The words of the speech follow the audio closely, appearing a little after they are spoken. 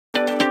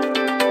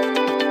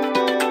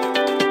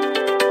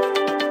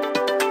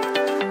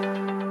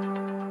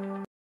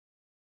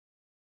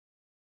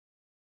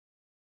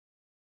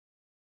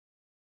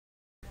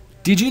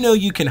Did you know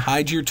you can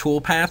hide your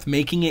toolpath,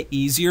 making it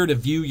easier to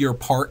view your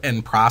part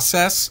and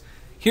process?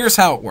 Here's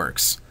how it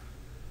works.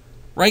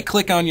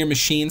 Right-click on your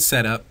machine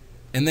setup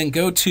and then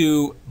go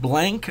to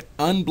blank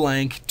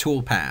unblank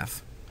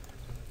toolpath.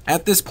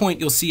 At this point,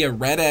 you'll see a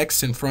red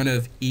X in front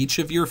of each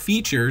of your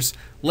features,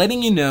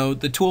 letting you know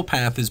the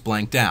toolpath is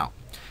blanked out.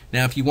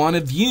 Now, if you want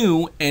to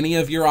view any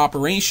of your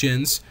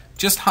operations,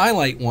 just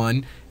highlight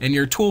one and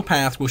your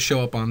toolpath will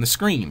show up on the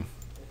screen.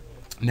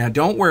 Now,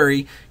 don't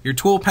worry, your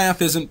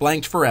toolpath isn't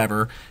blanked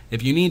forever.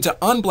 If you need to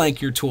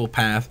unblank your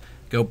toolpath,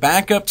 go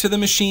back up to the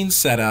machine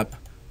setup,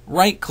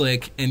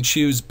 right-click, and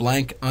choose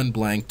blank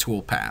unblank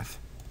toolpath.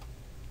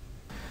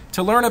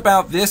 To learn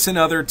about this and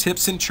other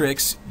tips and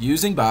tricks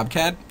using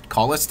BobCAD,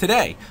 call us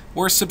today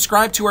or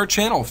subscribe to our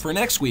channel for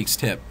next week's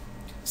tip.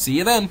 See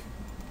you then.